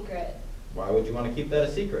it a secret. Why would you want to keep that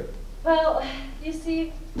a secret? Well, you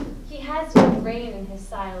see, he has no grain in his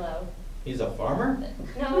silo. He's a farmer?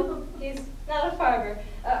 No, he's not a farmer.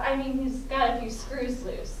 I mean, he's got a few screws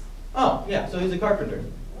loose. Oh, yeah, so he's a carpenter.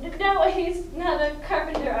 No, he's not a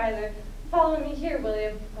carpenter either. Follow me here,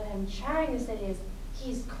 William. What I'm trying to say is,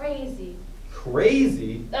 he's crazy.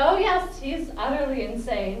 Crazy? Oh yes, he's utterly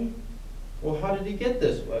insane. Well, how did he get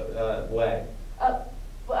this way?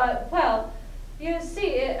 Well, you see,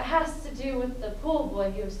 it has to do with the pool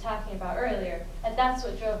boy he was talking about earlier, and that's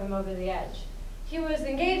what drove him over the edge. He was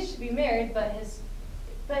engaged to be married, but his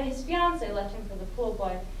fiancée left him for the pool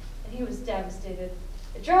boy, and he was devastated.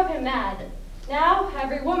 It drove him mad. Now,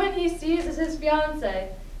 every woman he sees is his fiancée,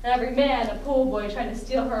 and every man a pool boy trying to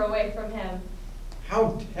steal her away from him.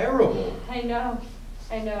 How terrible. I know.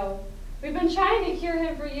 We've been trying to cure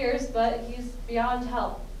him for years, but he's beyond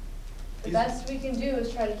help. The best we can do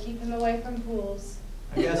is try to keep him away from pools.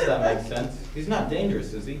 I guess that makes sense. He's not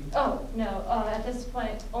dangerous, is he? Oh, no. At this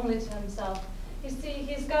point, only to himself. You see,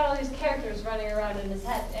 he's got all these characters running around in his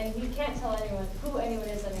head, and he can't tell anyone who anyone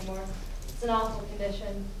is anymore. It's an awful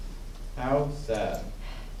condition. How sad.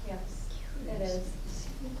 Yes, it is.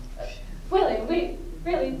 William, we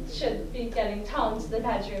really should be getting Tom to the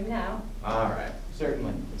bedroom now. All right,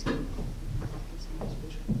 certainly.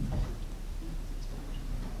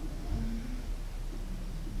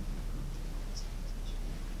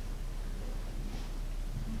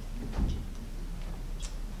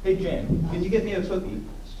 Hey, Jane, can you get me a cookie?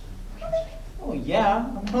 Really? Oh, yeah,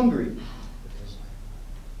 I'm hungry.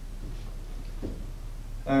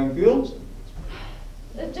 Thank you.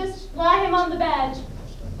 Just lie him on the bed.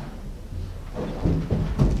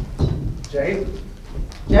 Jane?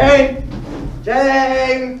 Jane!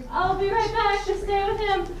 Jane! I'll be right back. Just stay with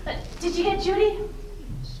him. Did you get Judy?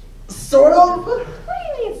 Sort of? What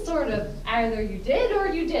do you mean, sort of? Either you did or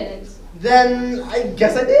you didn't. Then I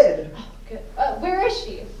guess I did. Oh, good. Where is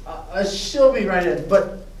she? She'll be right in,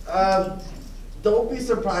 but don't be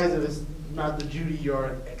surprised if it's not the Judy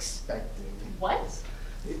you're expecting. What?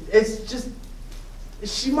 It's just,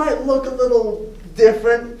 she might look a little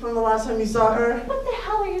different from the last time you saw her. What the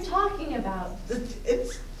hell are you talking about?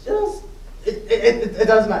 It's just, it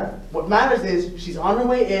doesn't matter. What matters is she's on her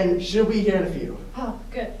way in, she'll be here in a few. Oh,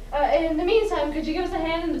 good. In the meantime, could you give us a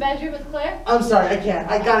hand in the bedroom with Claire? I'm sorry, I can't.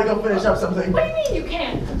 I gotta go finish up something. What do you mean you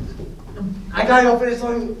can't? I gotta go finish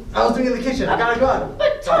something I was doing in the kitchen. I gotta go.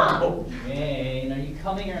 But Tom! Jane, are you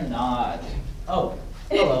coming or not? Oh,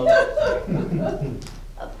 hello.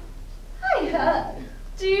 Hi,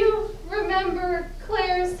 do you remember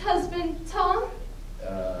Claire's husband, Tom?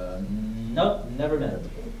 Nope, never met her.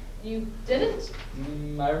 You didn't?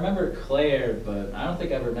 I remember Claire, but I don't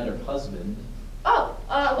think I ever met her husband. Oh,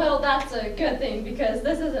 well, that's a good thing, because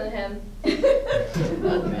this isn't him.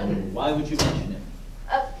 And why would you mention it?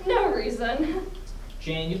 No reason.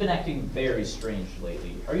 Jane, you've been acting very strange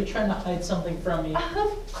lately. Are you trying to hide something from me?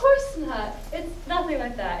 Of course not. It's nothing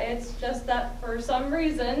like that. It's just that for some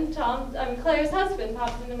reason, Claire's husband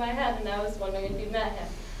popped into my head, and I was wondering if you met him.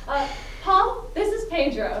 Paul, this is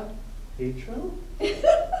Pedro. Pedro?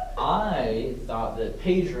 I thought that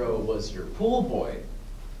Pedro was your pool boy.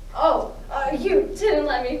 Oh, you didn't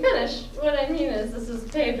let me finish. What I mean is, this is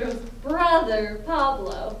Pedro's brother,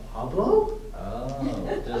 Pablo. Pablo?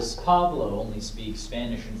 Oh, does Pablo only speak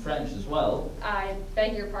Spanish and French as well? I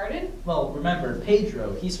beg your pardon? Well, remember,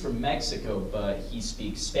 Pedro, he's from Mexico, but he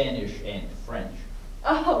speaks Spanish and French.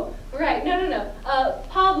 Oh, right. No.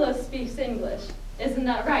 Pablo speaks English. Isn't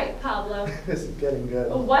that right, Pablo? This is getting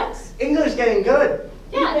good. What? English getting good.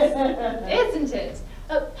 Yes, isn't it?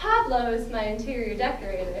 Pablo is my interior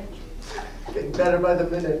decorator. Getting better by the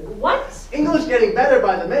minute. What? English getting better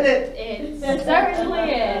by the minute. It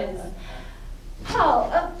certainly is. Paul,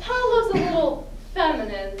 Pablo's a little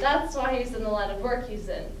feminine. That's why he's in the line of work he's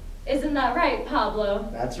in. Isn't that right, Pablo?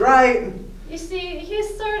 That's right. You see,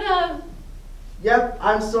 he's sort of... Yep,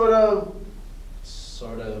 I'm sort of...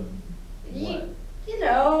 Sort of what? You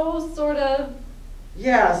know, sort of...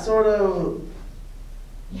 Yeah, sort of...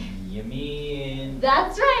 You mean...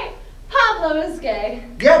 That's right. Pablo is gay.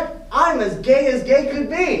 Yep, I'm as gay could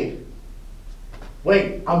be.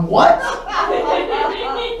 Wait, I'm what?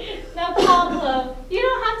 Now, Pablo, you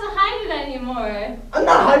don't have to hide it anymore. I'm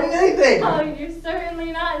not hiding anything. Oh, you're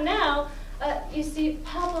certainly not now. You see,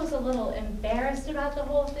 Pablo's a little embarrassed about the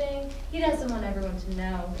whole thing. He doesn't want everyone to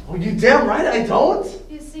know. Oh, you damn right I don't.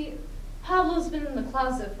 You see, Pablo's been in the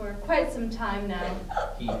closet for quite some time now.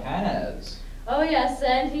 He has. Oh, yes,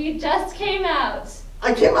 and he just came out.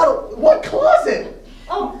 I came out of what closet?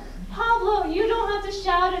 Oh, Pablo, you don't have to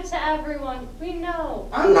shout it to everyone. We know.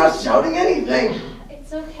 I'm not shouting anything.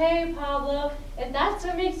 It's okay, Pablo. If that's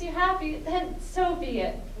what makes you happy, then so be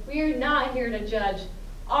it. We're not here to judge,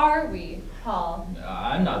 are we, Paul?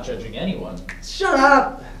 I'm not judging anyone. Shut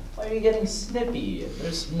up. Why are you getting snippy?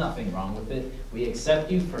 There's nothing wrong with it. We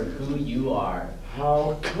accept you for who you are.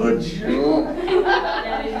 How could you? Getting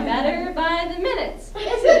better by the minute, isn't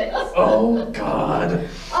it? Oh, God.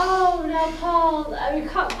 Oh, now,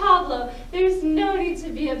 Pablo, there's no need to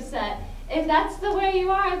be upset. If that's the way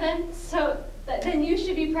you are, then you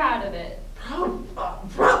should be proud of it. Proud?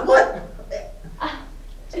 What?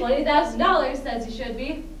 $20,000 says you should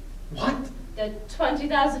be. What? The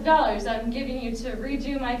 $20,000 I'm giving you to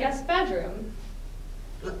redo my guest bedroom.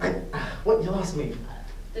 What? You lost me.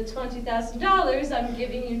 The $20,000 I'm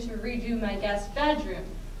giving you to redo my guest bedroom.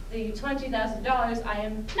 The $20,000 I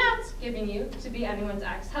am not giving you to be anyone's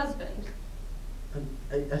ex-husband.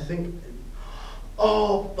 I think...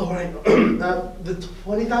 Oh, all right. The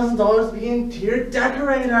 $20,000 being interior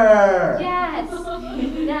decorator. Yes.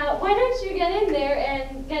 Now, why don't you get in there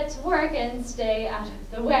and get to work and stay out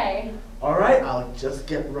of the way? All right, I'll just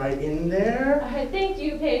get right in there. All right, thank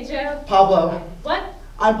you, Pedro. Pablo. What?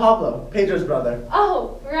 I'm Pablo, Pedro's brother.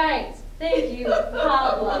 Oh, right. Thank you,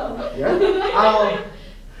 Pablo. Yeah.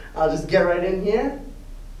 I'll just get right in here.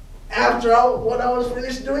 After what I was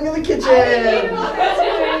finished doing in the kitchen. You weren't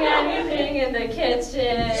doing anything in the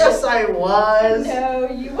kitchen. Yes, I was. No,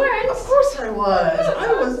 you weren't. Of course I was.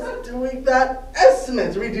 I was doing that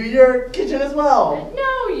estimate to redo your kitchen as well.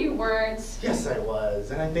 No, you weren't. Yes, I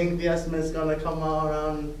was. And I think the estimate's gonna come out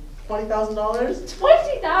around $20,000.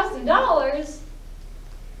 $20,000?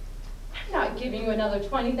 I'm not giving you another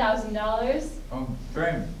 $20,000.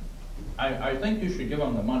 Jane, I think you should give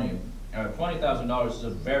him the money. $20,000 is a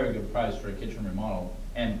very good price for a kitchen remodel.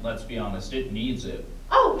 And let's be honest, it needs it.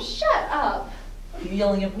 Oh, shut up. What are you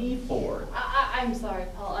yelling at me for? I'm sorry,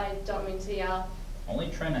 Paul. I don't mean to yell. Only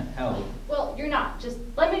trying to help. Well, you're not. Just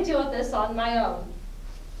let me deal with this on my own.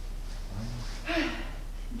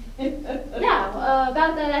 Now,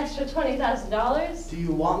 about that extra $20,000. Do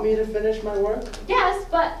you want me to finish my work? Yes,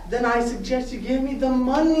 but... Then I suggest you give me the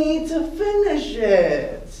money to finish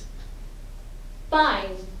it.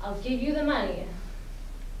 Fine. I'll give you the money.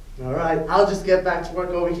 All right, I'll just get back to work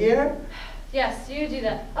over here. Yes, you do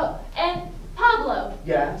that. Oh, and Pablo.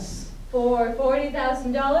 Yes. For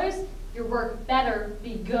 $40,000, your work better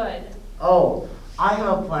be good. Oh, I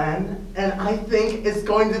have a plan, and I think it's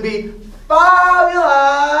going to be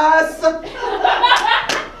fabulous!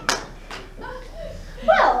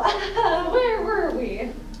 Well, where were we?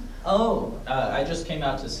 Oh, I just came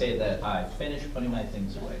out to say that I finished putting my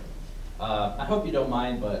things away. I hope you don't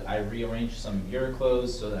mind, but I rearranged some of your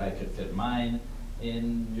clothes so that I could fit mine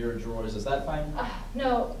in your drawers. Is that fine?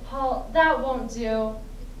 No, Paul, that won't do.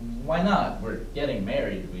 Why not? We're getting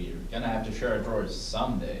married. We're gonna have to share our drawers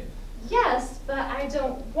someday. Yes, but I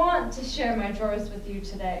don't want to share my drawers with you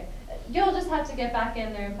today. You'll just have to get back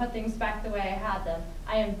in there and put things back the way I had them.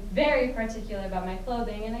 I am very particular about my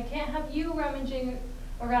clothing, and I can't have you rummaging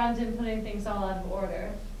around and putting things all out of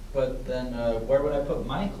order. But then, where would I put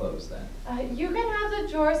my clothes then? You can have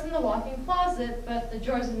the drawers in the walk-in closet, but the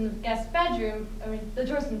drawers in the guest bedroom, the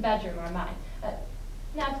drawers in the bedroom are mine.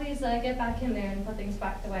 Now please get back in there and put things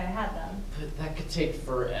back the way I had them. But that could take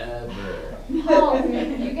forever. Paul,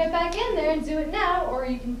 you get back in there and do it now, or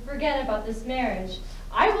you can forget about this marriage.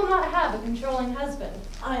 I will not have a controlling husband.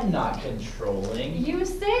 I'm not controlling. You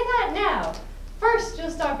say that now. First, you'll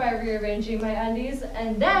start by rearranging my undies,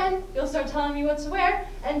 and then you'll start telling me what to wear,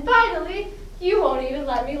 and finally, you won't even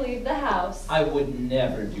let me leave the house. I would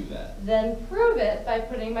never do that. Then prove it by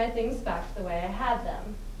putting my things back the way I had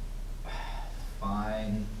them.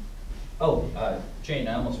 Fine. Oh, Jane,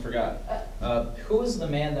 I almost forgot. Who was the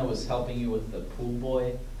man that was helping you with the pool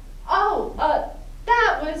boy? Oh,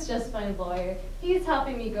 that was just my lawyer. He's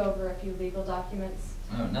helping me go over a few legal documents.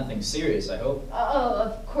 Oh, nothing serious, I hope. Oh,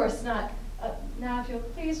 of course not. Now, if you'll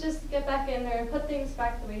please just get back in there and put things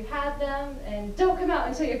back the way you had them, and don't come out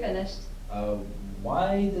until you're finished.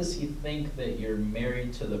 Why does he think that you're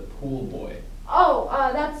married to the pool boy? Oh,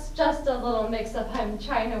 that's just a little mix-up I'm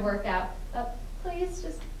trying to work out. Please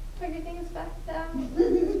just put your things back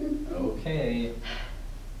down. Okay.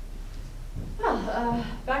 Well,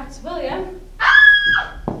 back to William.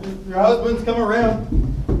 Your husband's come around.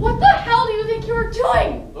 What the hell do you think you were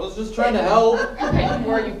doing? I was just trying to help. Okay,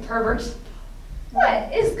 were you pervert?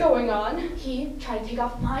 What is going on? He tried to take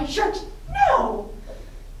off my shirt. No!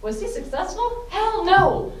 Was he successful? Hell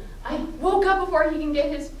no! I woke up before he can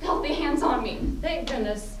get his filthy hands on me. Thank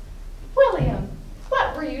goodness. William,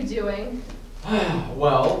 what were you doing?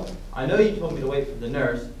 Well, I know you told me to wait for the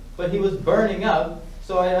nurse, but he was burning up,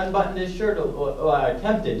 so I unbuttoned his shirt. I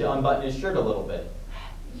attempted to unbutton his shirt a little bit.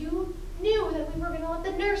 You knew that we were going to let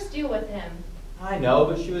the nurse deal with him. I know,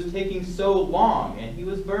 but she was taking so long, and he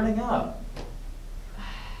was burning up.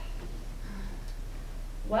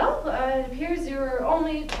 Well, it appears you were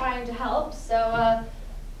only trying to help, so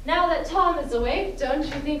now that Tom is awake, don't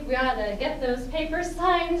you think we ought to get those papers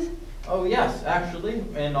signed? Oh yes, actually,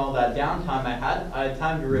 in all that downtime I had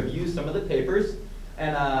time to review some of the papers,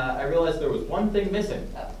 and I realized there was one thing missing.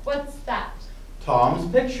 What's that? Tom's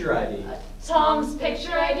picture ID. Tom's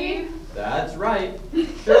picture ID? That's right.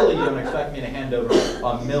 Surely you don't expect me to hand over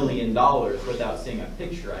 $1 million without seeing a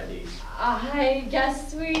picture ID. I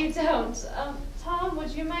guess we don't. Tom, would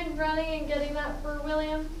you mind running and getting that for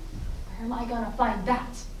William? Where am I gonna find that?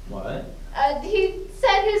 What? He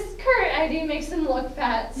said his current ID makes him look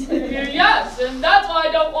fat. Yes, and that's why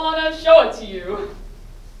I don't want to show it to you.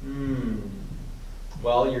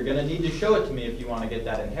 Well, you're gonna need to show it to me if you want to get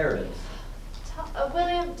that inheritance.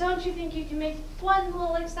 William, don't you think you can make one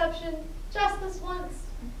little exception just this once?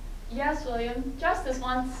 Yes, William, just this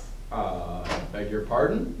once. Beg your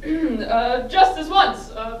pardon? Just this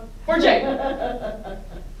once, for Jane.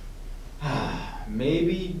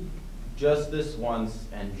 Maybe just this once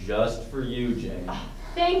and just for you, Jane.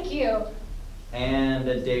 Thank you. And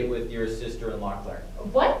a date with your sister-in-law, Claire.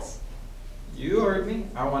 What? You heard me.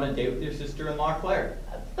 I want a date with your sister-in-law, Claire.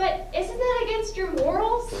 But isn't that against your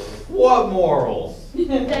morals? What morals?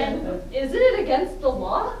 Then isn't it against the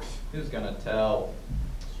law? Who's gonna tell?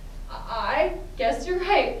 I guess you're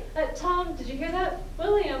right. Tom, did you hear that?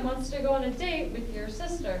 William wants to go on a date with your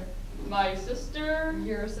sister. My sister?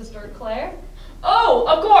 Your sister Claire? Oh,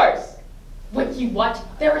 of course! Wait, you what?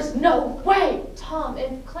 There is no way! Tom,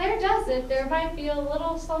 if Claire does it, there might be a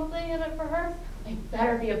little something in it for her. It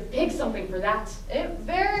better be a big something for that. It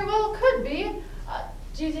very well could be.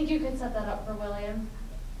 Do you think you could set that up for William?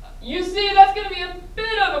 You see, that's gonna be a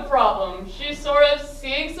bit of a problem. She's sort of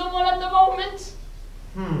seeing someone at the moment.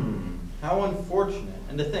 How unfortunate.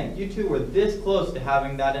 And to think, you two were this close to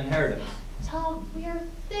having that inheritance. Tom, we are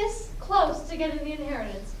this close to getting the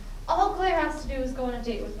inheritance. All Claire has to do is go on a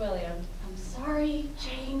date with William. I'm sorry,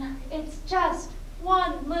 Jane. It's just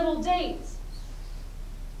one little date.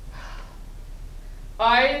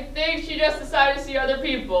 I think she just decided to see other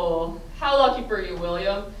people. How lucky for you,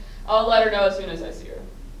 William. I'll let her know as soon as I see her.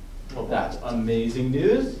 Well, that's amazing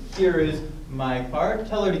news. Here is my card.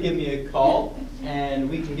 Tell her to give me a call, and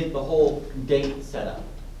we can get the whole date set up.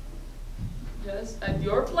 Just at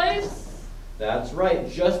your place? That's right,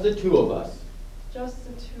 just the two of us. Just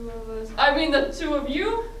the two of us. I mean the two of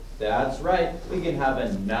you? That's right. We can have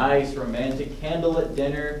a nice romantic candlelit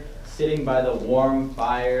dinner, sitting by the warm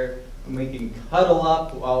fire, and we can cuddle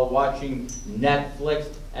up while watching Netflix,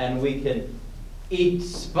 and we can eat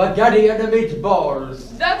spaghetti and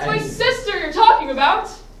meatballs. That's my sister you're talking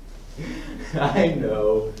about. I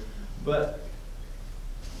know, but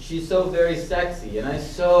she's so very sexy, and I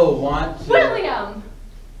so want to. William!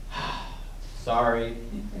 Sorry.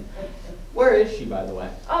 Where is she, by the way?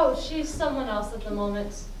 Oh, she's someone else at the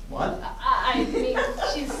moment. What? I mean,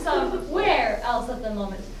 she's somewhere else at the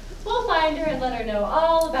moment. We'll find her and let her know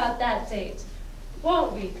all about that date.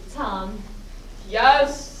 Won't we, Tom?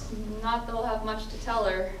 Yes, not that we'll have much to tell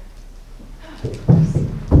her.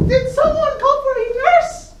 Did someone call for a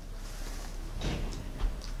nurse?